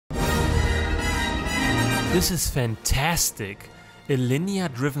This is fantastic! A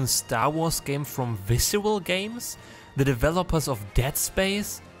linear-driven Star Wars game from Visceral Games? The developers of Dead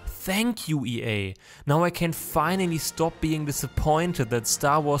Space? Thank you, EA! Now I can finally stop being disappointed that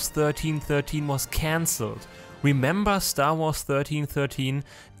Star Wars 1313 was cancelled. Remember Star Wars 1313?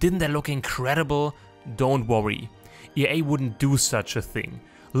 Didn't that look incredible? Don't worry, EA wouldn't do such a thing.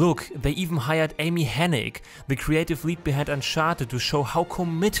 Look, they even hired Amy Hennig, the creative lead behind Uncharted, to show how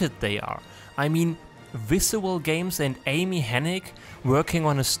committed they are. I mean, Visceral Games and Amy Hennig working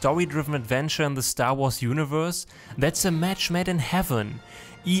on a story-driven adventure in the Star Wars universe? That's a match made in heaven.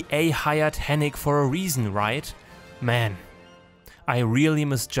 EA hired Hennig for a reason, right? Man, I really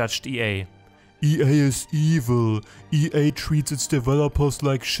misjudged EA. EA is evil. EA treats its developers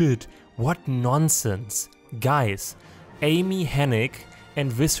like shit. What nonsense. Guys, Amy Hennig and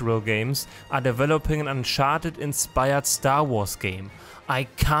Visceral Games are developing an Uncharted-inspired Star Wars game. I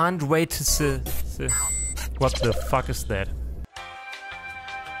can't wait to see... What the fuck is that?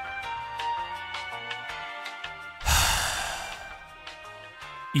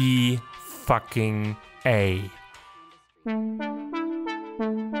 E-fucking-A.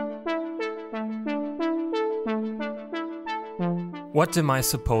 What am I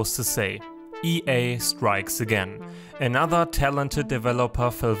supposed to say? EA strikes again. Another talented developer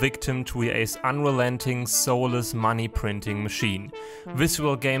fell victim to EA's unrelenting, soulless money printing machine.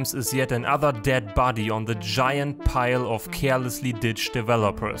 Visceral Games is yet another dead body on the giant pile of carelessly ditched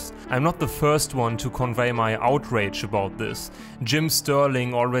developers. I'm not the first one to convey my outrage about this. Jim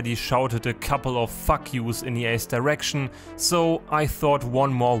Sterling already shouted a couple of fuck yous in EA's direction, so I thought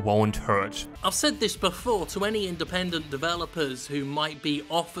one more won't hurt. I've said this before to any independent developers who might be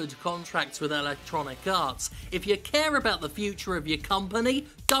offered contracts with Electronic Arts. If you care about the future of your company,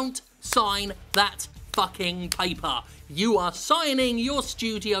 don't sign that fucking paper. You are signing your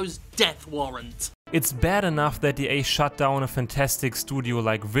studio's death warrant. It's bad enough that EA shut down a fantastic studio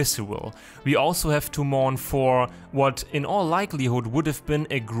like Visceral. We also have to mourn for what in all likelihood would have been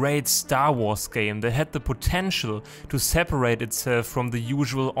a great Star Wars game that had the potential to separate itself from the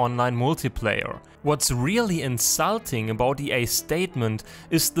usual online multiplayer. What's really insulting about EA's statement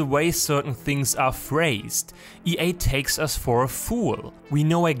is the way certain things are phrased. EA takes us for a fool. We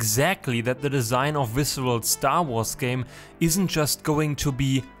know exactly that the design of Visceral's Star Wars game isn't just going to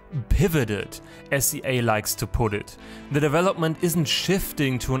be pivoted, as EA likes to put it. The development isn't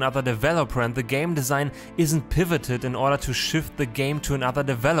shifting to another developer and the game design isn't pivoted in order to shift the game to another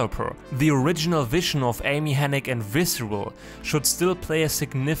developer. The original vision of Amy Hennig and Visceral should still play a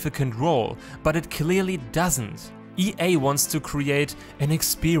significant role, but it clearly doesn't. EA wants to create an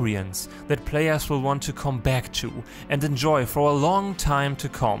experience that players will want to come back to and enjoy for a long time to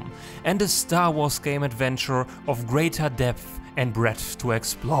come, and a Star Wars game adventure of greater depth and breadth to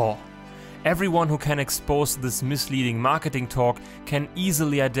explore. Everyone who can expose this misleading marketing talk can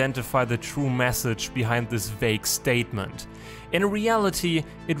easily identify the true message behind this vague statement. In reality,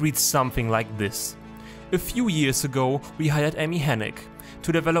 it reads something like this. A few years ago, we hired Amy Hennig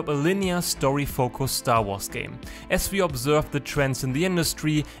to develop a linear, story-focused Star Wars game. As we observed the trends in the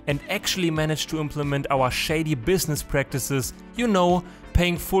industry and actually managed to implement our shady business practices, you know,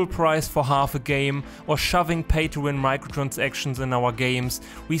 paying full price for half a game or shoving pay-to-win microtransactions in our games,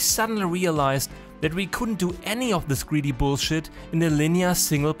 we suddenly realized that we couldn't do any of this greedy bullshit in a linear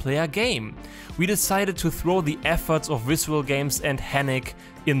single-player game. We decided to throw the efforts of Visceral Games and Hennig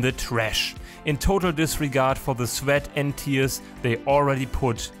in the trash, in total disregard for the sweat and tears they already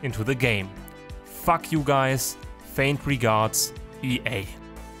put into the game. Fuck you guys, faint regards, EA.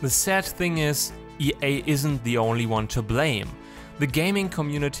 The sad thing is, EA isn't the only one to blame. The gaming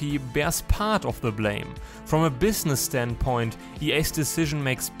community bears part of the blame. From a business standpoint, EA's decision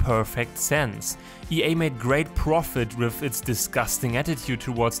makes perfect sense. EA made great profit with its disgusting attitude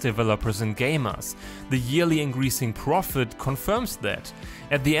towards developers and gamers. The yearly increasing profit confirms that.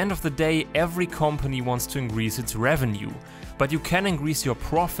 At the end of the day, every company wants to increase its revenue. But you can increase your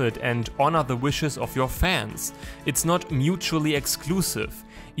profit and honor the wishes of your fans. It's not mutually exclusive.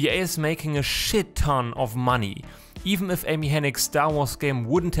 EA is making a shit ton of money. Even if Amy Hennig's Star Wars game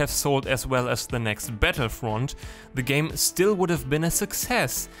wouldn't have sold as well as the next Battlefront, the game still would have been a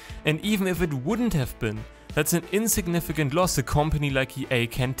success. And even if it wouldn't have been, that's an insignificant loss a company like EA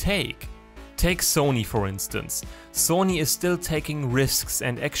can take. Take Sony for instance. Sony is still taking risks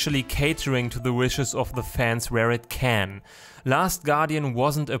and actually catering to the wishes of the fans where it can. Last Guardian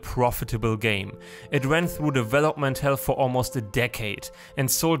wasn't a profitable game. It ran through development hell for almost a decade and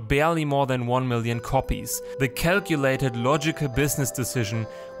sold barely more than 1 million copies. The calculated, logical business decision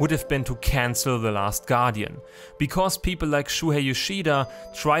would have been to cancel The Last Guardian. Because people like Shuhei Yoshida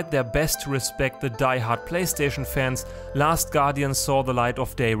tried their best to respect the die-hard PlayStation fans, Last Guardian saw the light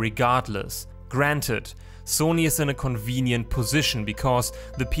of day regardless. Granted, Sony is in a convenient position because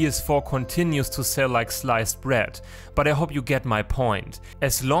the PS4 continues to sell like sliced bread, but I hope you get my point.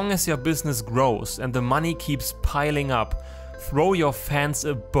 As long as your business grows and the money keeps piling up, throw your fans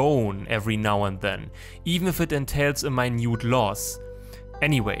a bone every now and then, even if it entails a minute loss.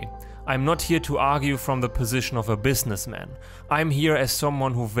 Anyway, I'm not here to argue from the position of a businessman. I'm here as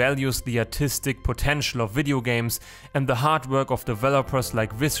someone who values the artistic potential of video games and the hard work of developers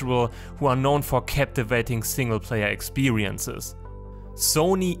like Visceral, who are known for captivating single-player experiences.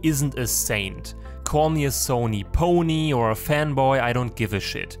 Sony isn't a saint. Call me a Sony pony or a fanboy, I don't give a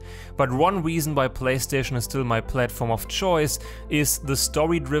shit. But one reason why PlayStation is still my platform of choice is the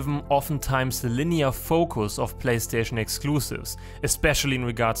story-driven, oftentimes linear focus of PlayStation exclusives, especially in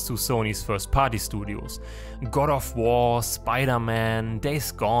regards to Sony's first-party studios. God of War, Spider-Man,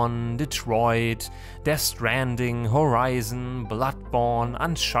 Days Gone, Detroit, Death Stranding, Horizon, Bloodborne,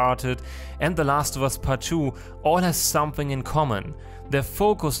 Uncharted and The Last of Us Part 2 all has something in common. Their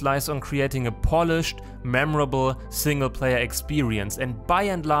focus lies on creating a polished, memorable single-player experience and by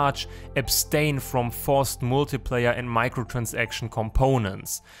and large abstain from forced multiplayer and microtransaction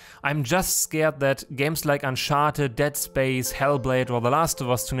components. I'm just scared that games like Uncharted, Dead Space, Hellblade or The Last of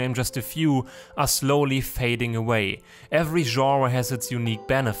Us, to name just a few, are slowly fading away. Every genre has its unique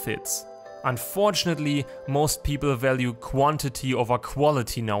benefits. Unfortunately, most people value quantity over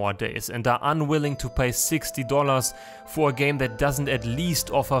quality nowadays and are unwilling to pay $60 for a game that doesn't at least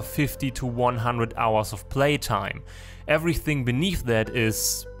offer 50 to 100 hours of playtime. Everything beneath that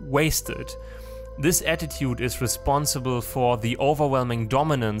is wasted. This attitude is responsible for the overwhelming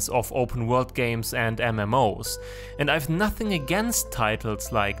dominance of open world games and MMOs. And I've nothing against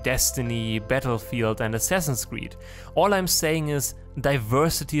titles like Destiny, Battlefield and Assassin's Creed. All I'm saying is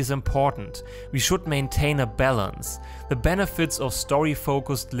diversity is important. We should maintain a balance. The benefits of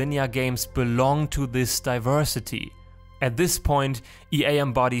story-focused linear games belong to this diversity. At this point, EA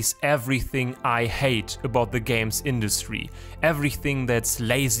embodies everything I hate about the games industry, everything that's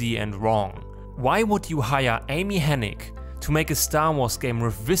lazy and wrong. Why would you hire Amy Hennig to make a Star Wars game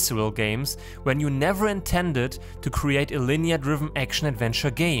with Visceral Games when you never intended to create a linear-driven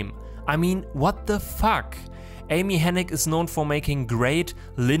action-adventure game? I mean, what the fuck? Amy Hennig is known for making great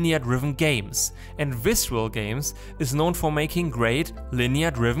linear-driven games, and Visceral Games is known for making great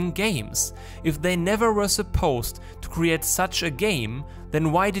linear-driven games. If they never were supposed to create such a game,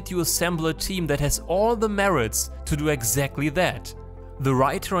 then why did you assemble a team that has all the merits to do exactly that? The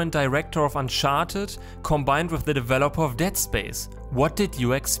writer and director of Uncharted combined with the developer of Dead Space. What did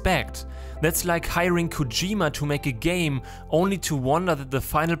you expect? That's like hiring Kojima to make a game only to wonder that the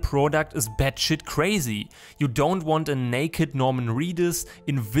final product is batshit crazy. You don't want a naked Norman Reedus,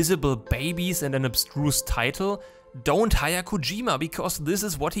 invisible babies and an abstruse title? Don't hire Kojima because this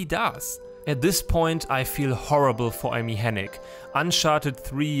is what he does. At this point I feel horrible for Amy Hennig. Uncharted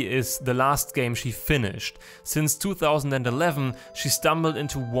 3 is the last game she finished. Since 2011 she stumbled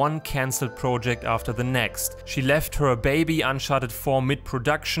into one cancelled project after the next. She left her baby Uncharted 4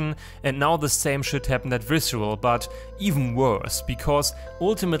 mid-production and now the same shit happened at Visceral, but even worse, because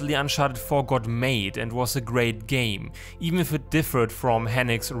ultimately Uncharted 4 got made and was a great game, even if it differed from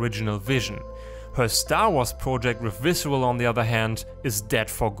Hennig's original vision. Her Star Wars project with Visceral, on the other hand, is dead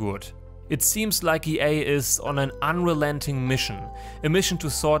for good. It seems like EA is on an unrelenting mission, a mission to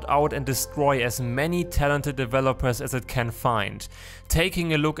sort out and destroy as many talented developers as it can find.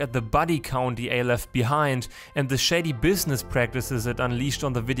 Taking a look at the body count EA left behind and the shady business practices it unleashed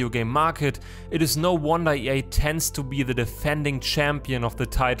on the video game market, it is no wonder EA tends to be the defending champion of the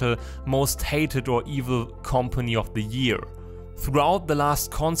title Most Hated or Evil Company of the Year. Throughout the last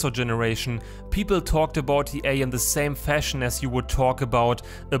console generation, people talked about EA in the same fashion as you would talk about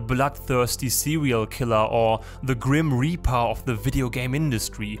a bloodthirsty serial killer or the Grim Reaper of the video game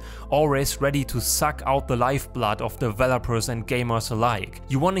industry, always ready to suck out the lifeblood of developers and gamers alike.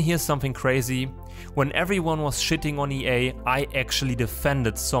 You wanna hear something crazy? When everyone was shitting on EA, I actually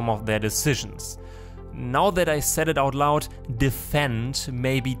defended some of their decisions. Now that I said it out loud, defend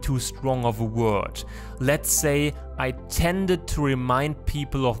may be too strong of a word. Let's say I tended to remind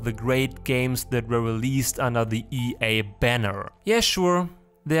people of the great games that were released under the EA banner. Yeah, sure,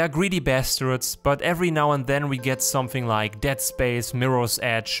 They are greedy bastards, but every now and then we get something like Dead Space, Mirror's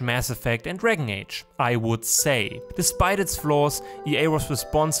Edge, Mass Effect and Dragon Age, I would say. Despite its flaws, EA was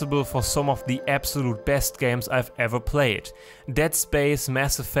responsible for some of the absolute best games I've ever played. Dead Space,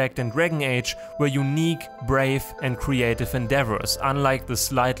 Mass Effect and Dragon Age were unique, brave and creative endeavors, unlike the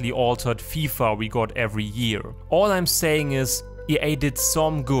slightly altered FIFA we got every year. All I'm saying is, EA did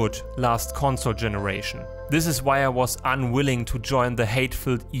some good last console generation. This is why I was unwilling to join the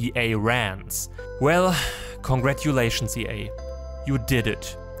hate-filled EA rants. Well, congratulations EA, you did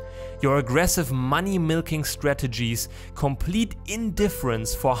it. Your aggressive money-milking strategies, complete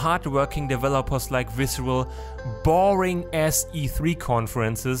indifference for hard-working developers like Visceral, boring-ass E3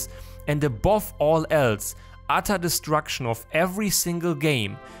 conferences, and above all else, utter destruction of every single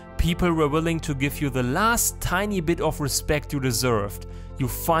game, people were willing to give you the last tiny bit of respect you deserved. You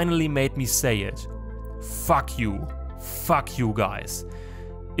finally made me say it. Fuck you. Fuck you guys.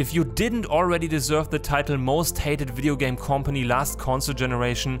 If you didn't already deserve the title Most Hated Video Game Company last console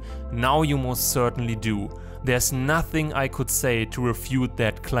generation, now you most certainly do. There's nothing I could say to refute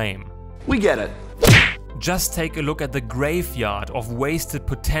that claim. We get it. Just take a look at the graveyard of wasted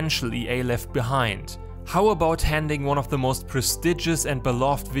potential EA left behind. How about handing one of the most prestigious and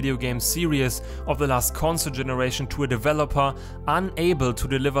beloved video game series of the last console generation to a developer unable to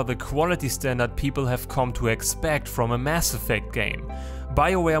deliver the quality standard people have come to expect from a Mass Effect game?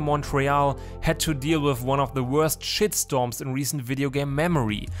 BioWare Montreal had to deal with one of the worst shitstorms in recent video game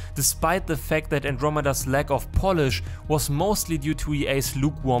memory, despite the fact that Andromeda's lack of polish was mostly due to EA's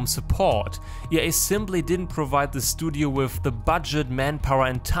lukewarm support. EA simply didn't provide the studio with the budget, manpower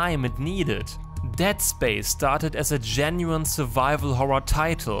and time it needed. Dead Space started as a genuine survival horror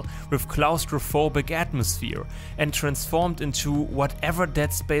title with claustrophobic atmosphere and transformed into whatever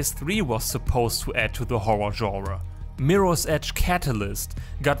Dead Space 3 was supposed to add to the horror genre. Mirror's Edge Catalyst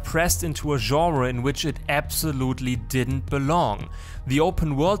got pressed into a genre in which it absolutely didn't belong. The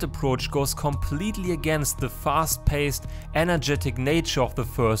open world approach goes completely against the fast-paced, energetic nature of the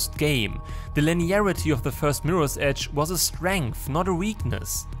first game. The linearity of the first Mirror's Edge was a strength, not a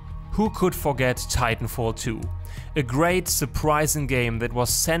weakness. Who could forget Titanfall 2? A great, surprising game that was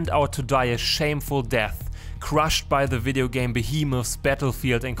sent out to die a shameful death, crushed by the video game behemoths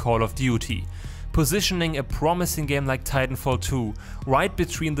Battlefield and Call of Duty. Positioning a promising game like Titanfall 2 right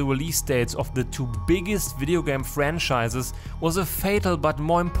between the release dates of the two biggest video game franchises was a fatal but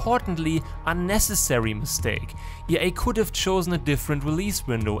more importantly unnecessary mistake. EA could have chosen a different release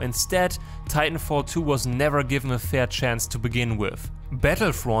window. Instead, Titanfall 2 was never given a fair chance to begin with.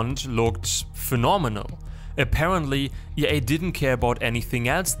 Battlefront looked phenomenal. Apparently, EA didn't care about anything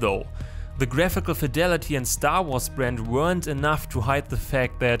else though. The graphical fidelity and Star Wars brand weren't enough to hide the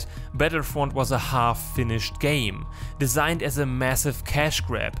fact that Battlefront was a half-finished game, designed as a massive cash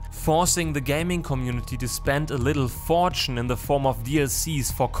grab, forcing the gaming community to spend a little fortune in the form of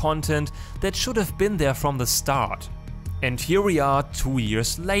DLCs for content that should have been there from the start. And here we are 2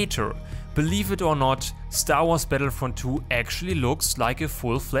 years later. Believe it or not, Star Wars Battlefront 2 actually looks like a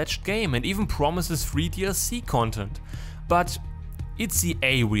full-fledged game and even promises free DLC content. But it's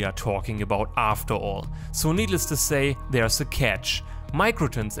EA we are talking about after all, so needless to say, there's a catch.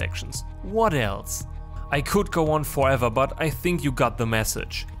 Microtransactions, what else? I could go on forever, but I think you got the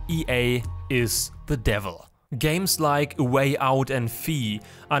message. EA is the devil. Games like A Way Out and Fee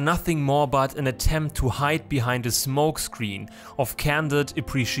are nothing more but an attempt to hide behind a smokescreen of candid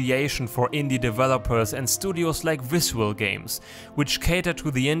appreciation for indie developers and studios like Visceral Games, which cater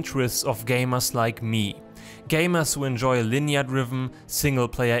to the interests of gamers like me. Gamers who enjoy linear-driven,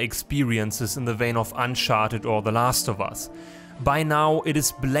 single-player experiences in the vein of Uncharted or The Last of Us. By now, it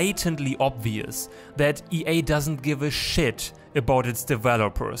is blatantly obvious that EA doesn't give a shit about its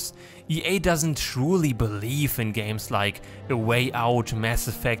developers. EA doesn't truly believe in games like A Way Out, Mass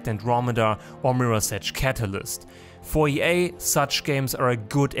Effect Andromeda or Mirror's Edge Catalyst. For EA, such games are a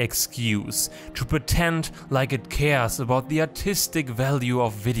good excuse to pretend like it cares about the artistic value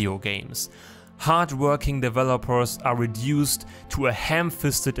of video games. Hard-working developers are reduced to a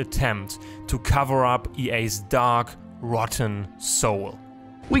ham-fisted attempt to cover up EA's dark, rotten soul.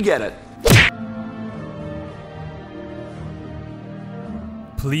 We get it.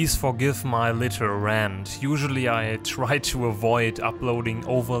 Please forgive my little rant. Usually I try to avoid uploading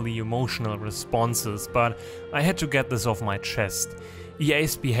overly emotional responses, but I had to get this off my chest.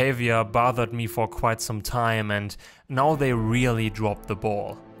 EA's behavior bothered me for quite some time and now they really dropped the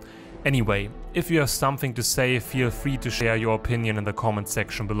ball. Anyway, if you have something to say, feel free to share your opinion in the comment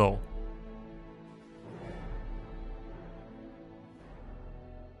section below.